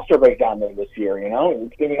having the All-Star break down there this year. It's going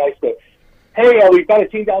to be nice to, hey, we've got a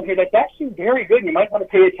team down here that's actually very good, and you might want to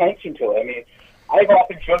pay attention to it. I mean, I've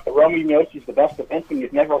often joked that Romy Yossi is the best defenseman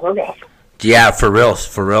you've never heard of. Yeah, for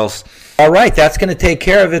reals. All right, that's going to take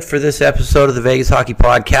care of it for this episode of the Vegas Hockey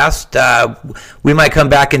Podcast. We might come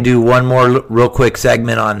back and do one more real quick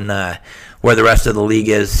segment on where the rest of the league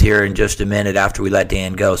is here in just a minute after we let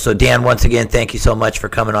Dan go. So, Dan, once again, thank you so much for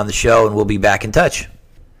coming on the show, and we'll be back in touch.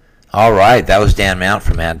 All right, that was Dan Mount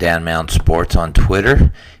from @DanMount Sports on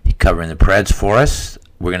Twitter. He's covering the Preds for us.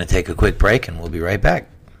 We're going to take a quick break, and we'll be right back.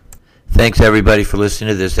 Thanks, everybody, for listening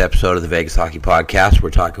to this episode of the Vegas Hockey Podcast. We're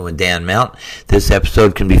talking with Dan Mount. This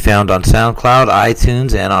episode can be found on SoundCloud,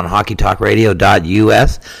 iTunes, and on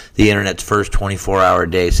HockeyTalkRadio.us, the Internet's first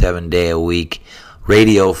 24-hour-a-day, 7-day-a-week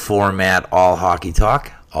radio format, all hockey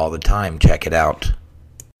talk, all the time. Check it out.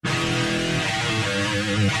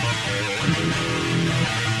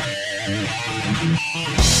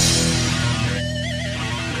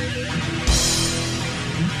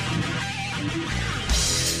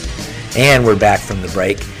 And we're back from the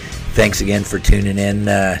break. Thanks again for tuning in.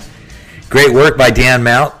 Great work by Dan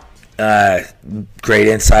Mount. Great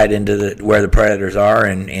insight into where the Predators are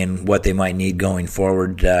and what they might need going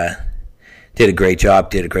forward. Did a great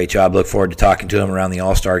job. Look forward to talking to him around the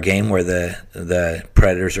All-Star game where the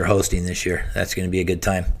Predators are hosting this year. That's going to be a good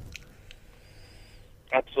time.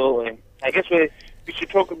 Absolutely. I guess we should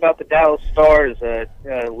talk about the Dallas Stars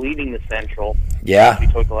leading the Central. Yeah. We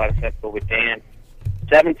talked a lot of Central with Dan.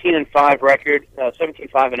 17-5 record,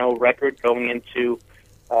 17-5-0 record going into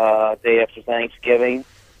day after Thanksgiving.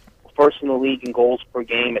 First in the league in goals per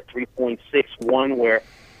game at 3.61, where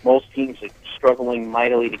most teams are struggling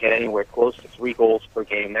mightily to get anywhere close to 3 goals per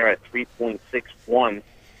game. They're at 3.61.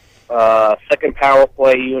 Second power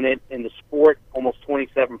play unit in the sport, almost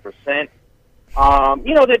 27%.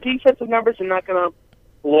 Their defensive numbers are not going to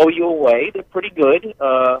blow you away. They're pretty good.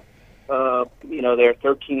 They're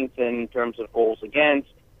 13th in terms of goals against.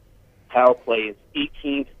 Power play is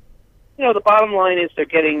 18th. The bottom line is they're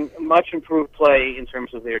getting much improved play in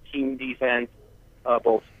terms of their team defense,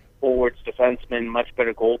 both forwards, defensemen, much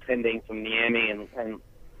better goaltending from Niemi and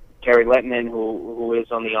Kerry Lettinen, who is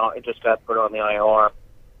just got put on the IR.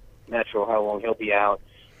 Not sure how long he'll be out.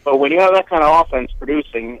 But when you have that kind of offense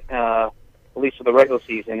producing, at least for the regular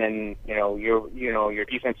season, and your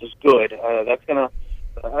defense is good, that's gonna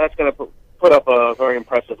put up a very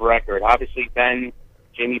impressive record. Obviously,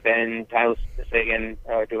 Jamie Benn, Tyler Seguin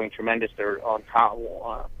are doing tremendous. They're on top,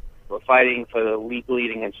 fighting for the league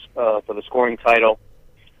leading and for the scoring title.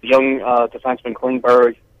 The young defenseman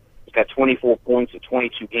Klingberg has got 24 points in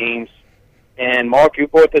 22 games. And Mark, you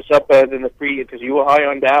brought this up in the because you were high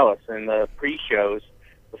on Dallas in the pre-shows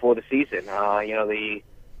before the season. The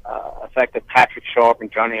effect of Patrick Sharp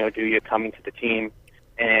and Johnny Oduya coming to the team,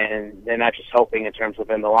 and they're not just helping in terms of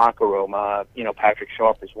in the locker room. Patrick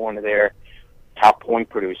Sharp is one of their top point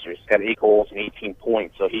producers. He's got 8 goals and 18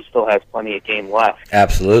 points, so he still has plenty of game left.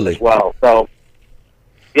 Absolutely. As well. So,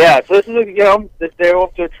 yeah, so this is they're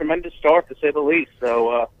off to a tremendous start, to say the least.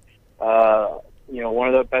 So, one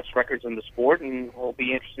of the best records in the sport, and it'll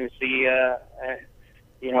be interesting to see, that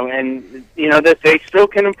they still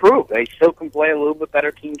can improve. They still can play a little bit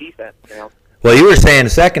better team defense, Well, you were saying a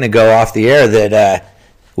second ago off the air that,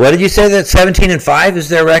 what did you say, that 17-5 is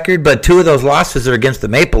their record, but 2 of those losses are against the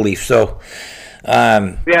Maple Leafs, so...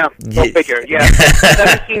 go figure. Yeah,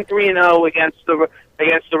 17-3-0 against the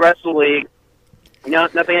rest of the league.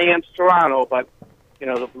 Nothing against Toronto, but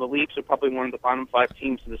the Leafs are probably one of the bottom 5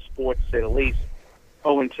 teams in the sport, to say the least.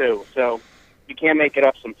 0-2, so you can't make it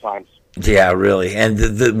up sometimes. Yeah, really.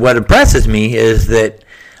 And what impresses me is that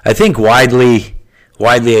I think widely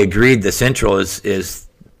agreed the Central is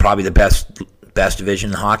probably the best division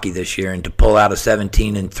in hockey this year, and to pull out a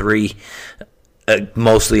 17-3.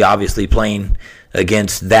 Mostly, obviously, playing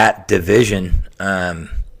against that division.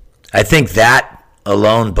 I think that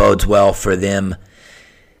alone bodes well for them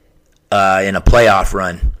in a playoff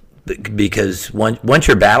run, because once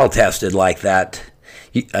you're battle tested like that,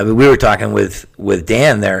 we were talking with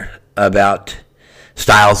Dan there about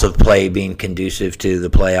styles of play being conducive to the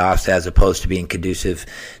playoffs as opposed to being conducive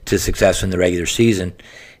to success in the regular season,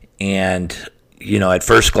 and at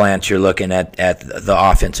first glance, you're looking at the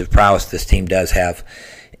offensive prowess this team does have,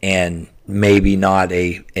 and maybe not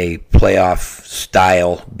a playoff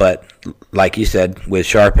style, but like you said, with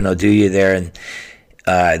Sharp and Oduya there and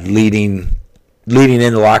leading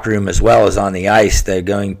in the locker room as well as on the ice, they're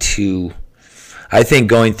going to, I think,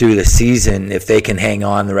 going through the season, if they can hang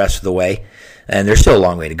on the rest of the way, and there's still a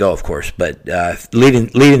long way to go, of course, but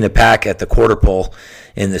leading the pack at the quarter pole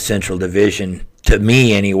in the Central Division, to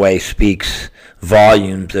me anyway, speaks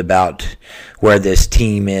volumes about where this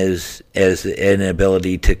team is as an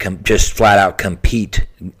ability to just flat out compete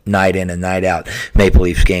night in and night out, Maple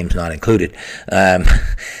Leafs games not included.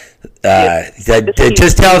 It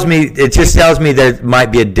just tells me there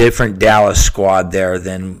might be a different Dallas squad there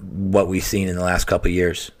than what we've seen in the last couple of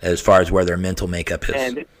years as far as where their mental makeup is.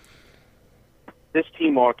 And this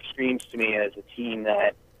team, Mark, screams to me as a team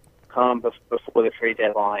that come before the trade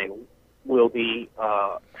deadline will be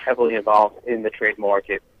heavily involved in the trade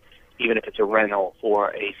market, even if it's a rental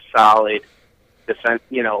for a solid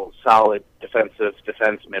defensive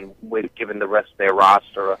defenseman, given the rest of their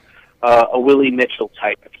roster. A Willie Mitchell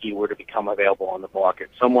type, if he were to become available on the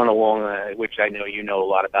market, someone along which I know you know a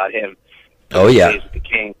lot about him. Oh yeah, the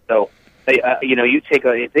King. So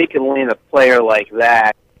if they can land a player like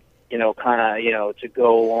that, to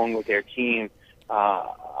go along with their team,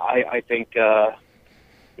 I think.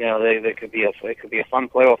 It could be a fun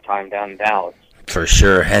playoff time down in Dallas. For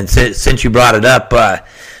sure. And since you brought it up,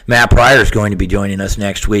 Matt Pryor is going to be joining us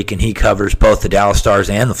next week, and he covers both the Dallas Stars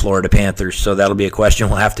and the Florida Panthers, so that'll be a question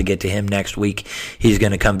we'll have to get to him next week. He's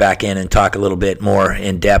going to come back in and talk a little bit more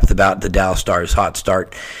in depth about the Dallas Stars' hot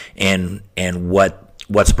start and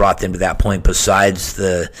what's brought them to that point besides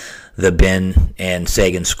the Ben and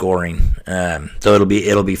Sagan scoring. So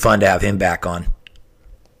it'll be fun to have him back on.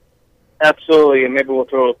 Absolutely, and maybe we'll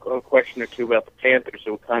throw a question or two about the Panthers,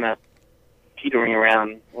 who are kind of teetering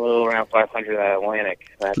around 500 at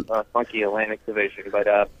Atlantic, that funky Atlantic division.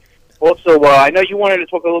 But also, I know you wanted to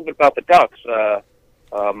talk a little bit about the Ducks,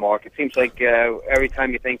 Mark. It seems like every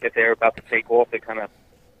time you think that they're about to take off, they kind of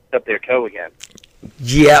stub their toe again.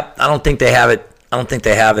 Yeah, I don't think they have it. In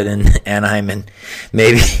Anaheim, and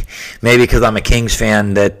maybe because I'm a Kings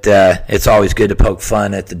fan that it's always good to poke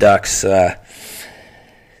fun at the Ducks. I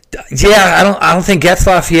don't think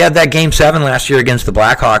Getzlaf, he had that Game 7 last year against the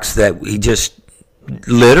Blackhawks that he just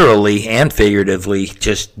literally and figuratively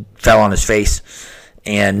just fell on his face.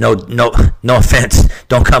 And no offense,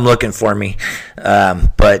 don't come looking for me.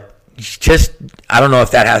 But just, I don't know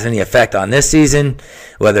if that has any effect on this season,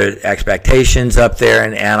 whether expectations up there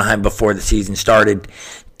in Anaheim before the season started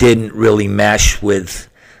didn't really mesh with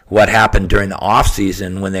what happened during the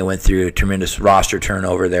offseason when they went through a tremendous roster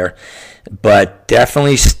turnover there. But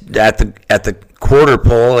definitely at the quarter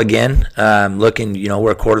pole again, looking,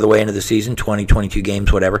 we're a quarter of the way into the season, 22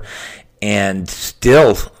 games, whatever, and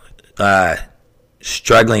still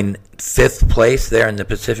struggling 5th place there in the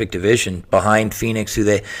Pacific Division behind Phoenix, who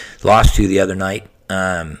they lost to the other night.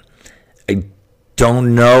 I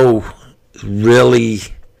don't know really.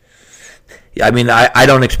 I mean, I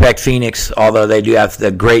don't expect Phoenix, although they do have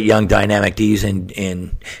the great young dynamic D's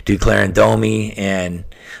in Duclair and Domi, and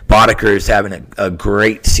Boddicker is having a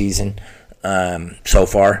great season so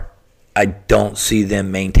far. I don't see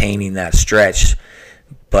them maintaining that stretch,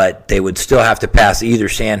 but they would still have to pass either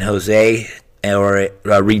San Jose or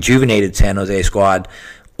a rejuvenated San Jose squad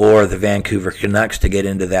or the Vancouver Canucks to get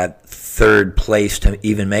into that third place to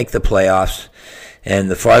even make the playoffs.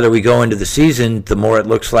 And the farther we go into the season, the more it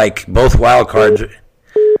looks like both wild cards are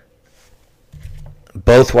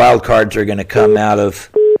going to come out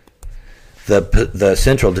of the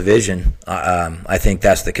Central Division. I think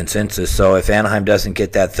that's the consensus. So if Anaheim doesn't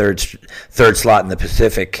get that third slot in the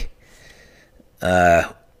Pacific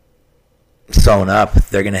sewn up,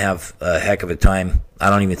 they're going to have a heck of a time.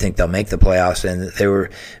 I don't even think they'll make the playoffs. And they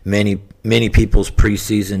were many people's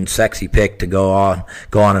preseason sexy pick to go on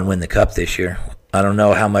and win the Cup this year. I don't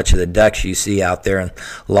know how much of the Ducks you see out there in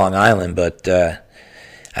Long Island, but it's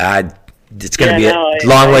going to be a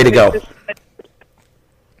long way to go.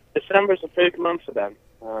 December's a big month for them.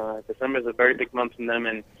 December's a very big month for them,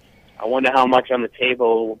 and I wonder how much on the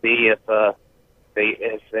table will be if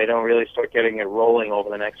they don't really start getting it rolling over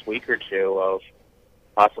the next week or two of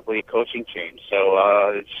possibly a coaching change. So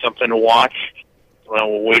it's something to watch. We're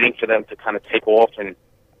waiting for them to kind of take off and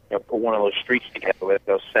put one of those streaks together with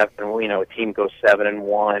those a team goes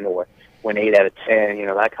 7-1 or win 8 out of 10,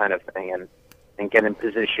 that kind of thing, and get in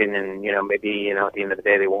position, and maybe at the end of the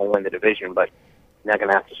day they won't win the division, but you're not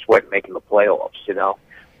going to have to sweat making the playoffs.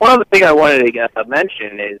 One other thing I wanted to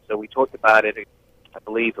mention is we talked about it. I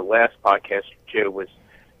believe the last podcast too was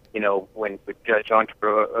when John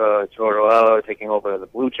Tortorella taking over the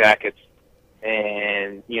Blue Jackets.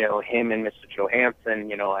 And, him and Mr.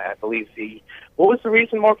 Johansson, I believe what was the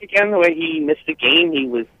reason, Mark, again, the way he missed the game? He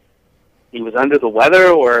was under the weather,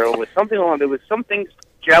 or was something there was something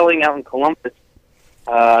gelling out in Columbus,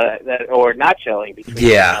 or not gelling between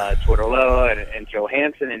Tortorella and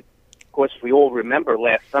Johansson. And, of course, we all remember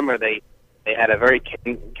last summer they had a very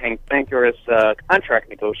cantankerous contract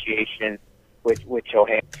negotiation with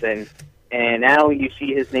Johansson. And now you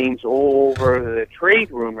see his name's all over the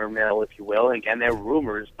trade rumor mill, if you will. And again, they're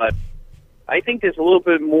rumors, but I think there's a little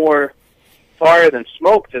bit more fire than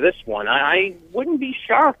smoke to this one. I wouldn't be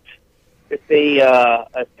shocked if they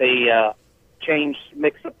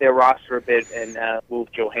mix up their roster a bit and move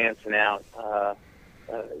Johansson out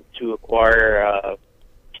to acquire,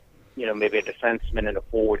 maybe a defenseman and a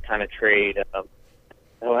forward kind of trade.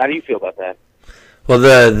 How do you feel about that? Well,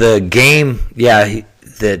 the game,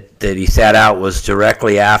 that he sat out was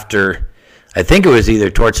directly after, I think it was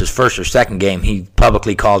either towards his first or second game, he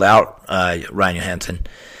publicly called out Ryan Johansson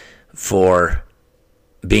for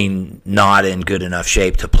being not in good enough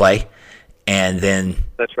shape to play. And then,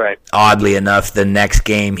 that's right. Oddly enough, the next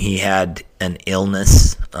game he had an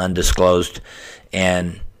illness undisclosed.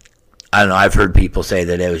 And I don't know, I've heard people say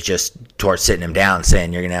that it was just Torts sitting him down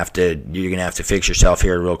saying you're gonna have to fix yourself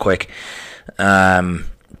here real quick.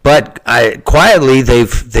 But quietly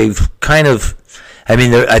they've kind of,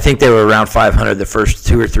 I think they were around 500 the first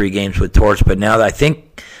 2 or 3 games with Torts, but now I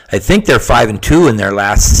think they're 5-2 in their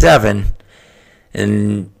last 7,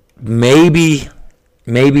 and maybe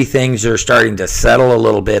things are starting to settle a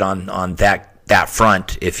little bit on that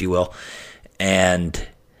front, if you will, and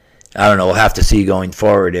I don't know. We'll have to see going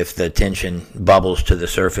forward if the tension bubbles to the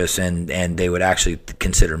surface and they would actually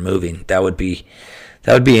consider moving. That would be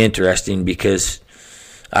interesting because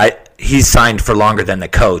he's signed for longer than the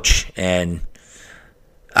coach, and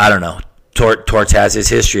I don't know. Torts has his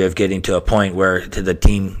history of getting to a point where the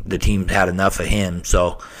team had enough of him,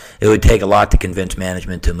 so it would take a lot to convince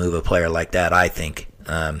management to move a player like that, I think,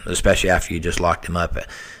 especially after you just locked him up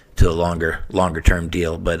to a longer term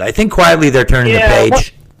deal. But I think quietly they're turning the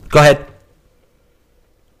page. Go ahead.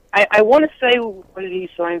 I want to say, what did he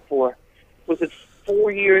sign for? Was it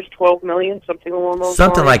 4 years, $12 million, something along those lines?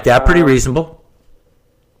 Something like that. Pretty reasonable.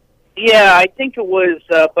 Yeah, I think it was,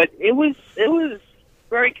 but it was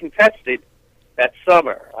very contested that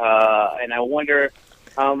summer, and I wonder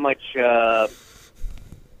how much her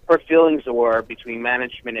feelings were between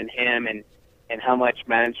management and him, and how much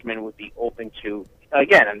management would be open to.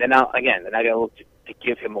 Again, and they're not going to look to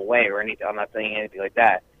give him away or anything. I'm not saying anything like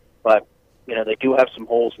that, but they do have some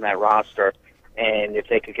holes in that roster, and if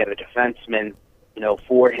they could get a defenseman,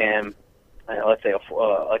 for him, let's say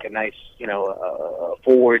like a nice,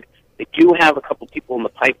 forward. They do have a couple people in the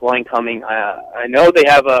pipeline coming. I know they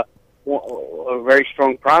have a very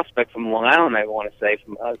strong prospect from Long Island, I want to say,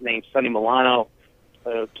 named Sonny Milano.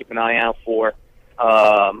 Keep an eye out for.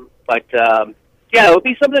 But Yeah, it would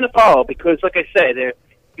be something to follow because, like I said,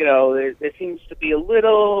 there seems to be a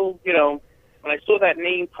little, when I saw that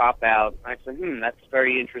name pop out, I said, that's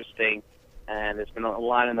very interesting, and there's been a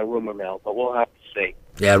lot in the rumor mill, but we'll have to see.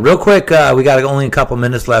 Yeah, real quick, we got only a couple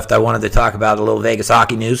minutes left. I wanted to talk about a little Vegas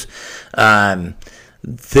hockey news.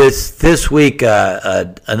 This week,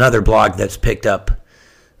 another blog that's picked up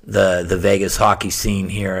the Vegas hockey scene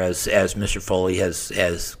here as Mr. Foley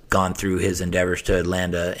has gone through his endeavors to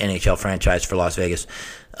land a NHL franchise for Las Vegas.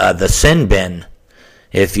 The Sin Bin,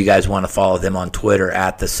 if you guys want to follow them on Twitter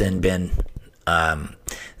at the Sin Bin,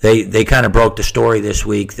 they kind of broke the story this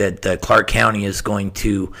week that Clark County is going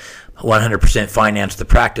to 100% finance the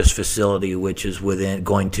practice facility, which is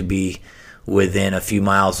going to be within a few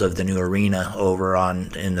miles of the new arena over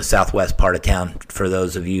in the southwest part of town. For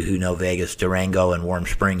those of you who know Vegas, Durango and Warm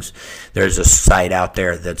Springs, there's a site out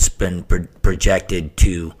there that's been projected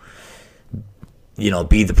to,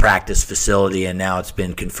 be the practice facility, and now it's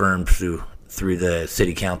been confirmed through the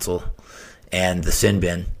city council and the Sin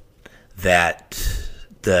Bin that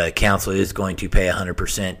the council is going to pay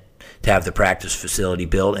 100% to have the practice facility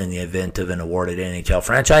built in the event of an awarded NHL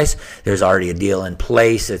franchise. There's already a deal in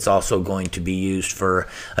place. It's also going to be used for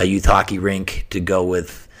a youth hockey rink to go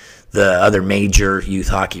with the other major youth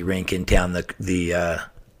hockey rink in town, the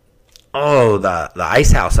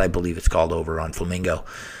Ice House, I believe it's called, over on Flamingo.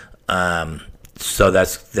 So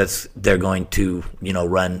that's they're going to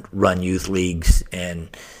run youth leagues and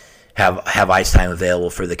have ice time available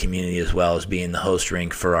for the community, as well as being the host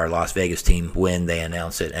rink for our Las Vegas team when they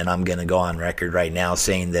announce it. And I'm going to go on record right now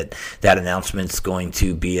saying that announcement's going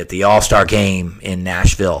to be at the All-Star Game in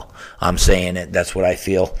Nashville. I'm saying it. That's what I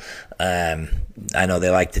feel. I know they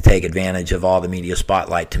like to take advantage of all the media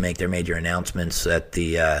spotlight to make their major announcements at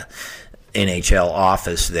the NHL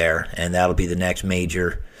office there, and that'll be the next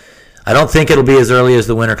major. I don't think it'll be as early as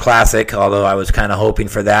the Winter Classic, although I was kind of hoping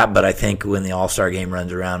for that. But I think when the All-Star Game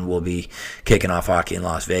runs around, we'll be kicking off hockey in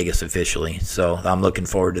Las Vegas officially. So I'm looking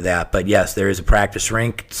forward to that. But, yes, there is a practice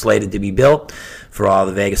rink slated to be built for all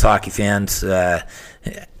the Vegas hockey fans.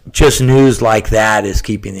 Just news like that is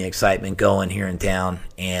keeping the excitement going here in town.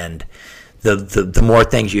 And the more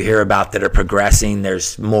things you hear about that are progressing,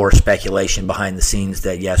 there's more speculation behind the scenes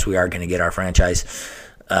that, yes, we are going to get our franchise.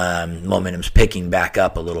 Momentum's picking back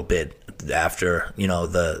up a little bit after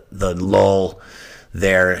the lull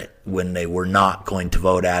there when they were not going to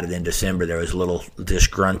vote at it in December. There was a little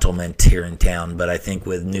disgruntlement here in town, but I think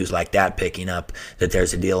with news like that picking up, that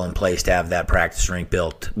there's a deal in place to have that practice rink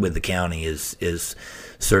built with the county is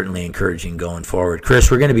certainly encouraging going forward. Chris,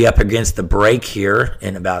 we're going to be up against the break here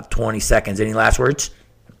in about 20 seconds. Any last words?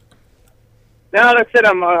 No, that's it.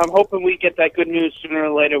 I'm hoping we get that good news sooner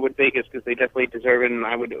or later with Vegas because they definitely deserve it, and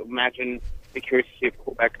I would imagine be curious to see if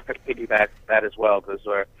Quebec could piggyback that as well because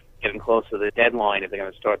we're getting close to the deadline if they're going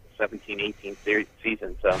to start the 17-18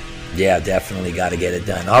 season. So yeah, definitely got to get it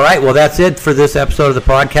done. All right, well, that's it for this episode of the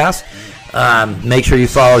podcast. Make sure you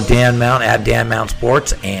follow Dan Mount at Dan Mount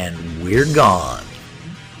Sports, and we're gone.